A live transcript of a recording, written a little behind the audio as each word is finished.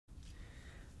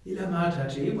Ila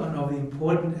Mataji, one of the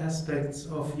important aspects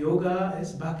of yoga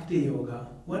is Bhakti yoga.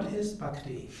 What is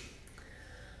Bhakti?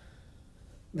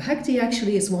 Bhakti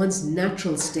actually is one's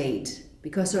natural state,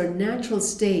 because our natural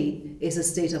state is a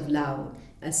state of love,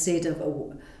 a state of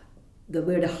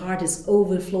where the heart is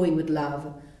overflowing with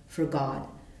love for God.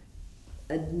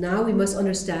 And now we must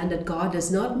understand that God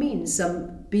does not mean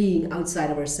some being outside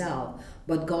of ourselves,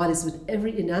 but God is with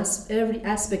every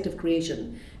aspect of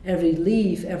creation. Every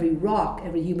leaf, every rock,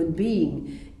 every human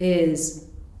being is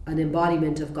an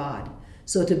embodiment of God.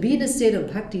 So to be in a state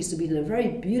of bhakti is to be in a very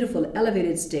beautiful,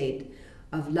 elevated state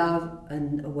of love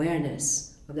and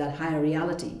awareness of that higher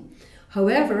reality.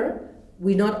 However,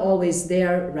 we're not always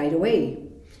there right away.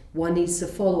 One needs to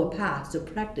follow a path to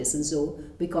practice, and so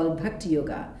we call it Bhakti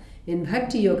Yoga. In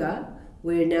Bhakti Yoga,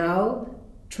 we're now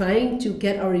trying to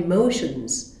get our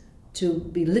emotions to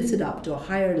be lifted up to a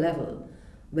higher level.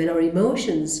 When our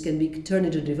emotions can be turned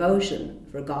into devotion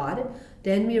for God,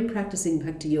 then we are practicing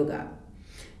Bhakti Yoga.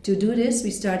 To do this,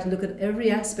 we start to look at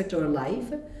every aspect of our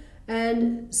life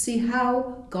and see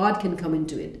how God can come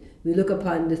into it. We look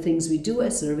upon the things we do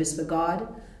as service for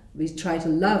God. We try to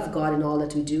love God in all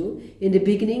that we do. In the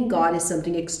beginning, God is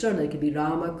something external. It could be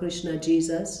Rama, Krishna,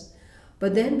 Jesus.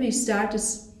 But then we start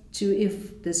to,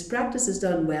 if this practice is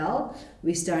done well,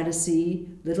 we start to see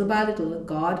little by little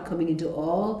God coming into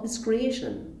all His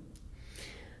creation.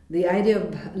 The idea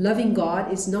of loving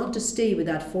God is not to stay with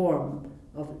that form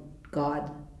of God,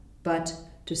 but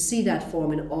to see that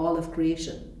form in all of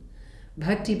creation.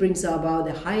 Bhakti brings about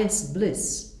the highest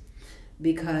bliss,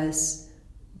 because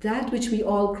that which we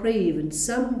all crave in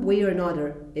some way or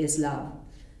another is love.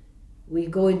 We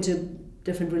go into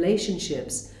different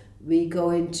relationships. We go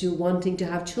into wanting to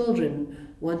have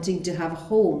children, wanting to have a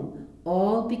home,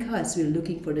 all because we're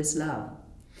looking for this love.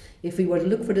 If we were to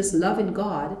look for this love in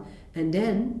God and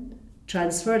then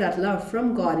transfer that love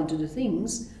from God into the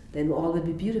things, then all would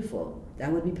be beautiful.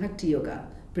 That would be Bhakti Yoga,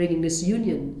 bringing this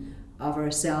union of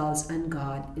ourselves and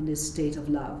God in this state of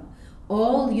love.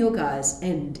 All yogas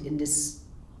end in this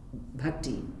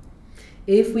Bhakti.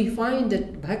 If we find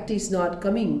that Bhakti is not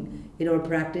coming in our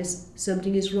practice,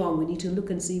 something is wrong. We need to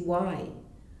look and see why.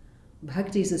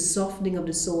 Bhakti is a softening of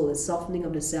the soul, a softening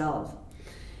of the self.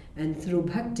 And through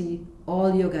Bhakti,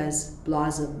 all yogas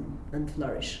blossom and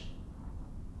flourish.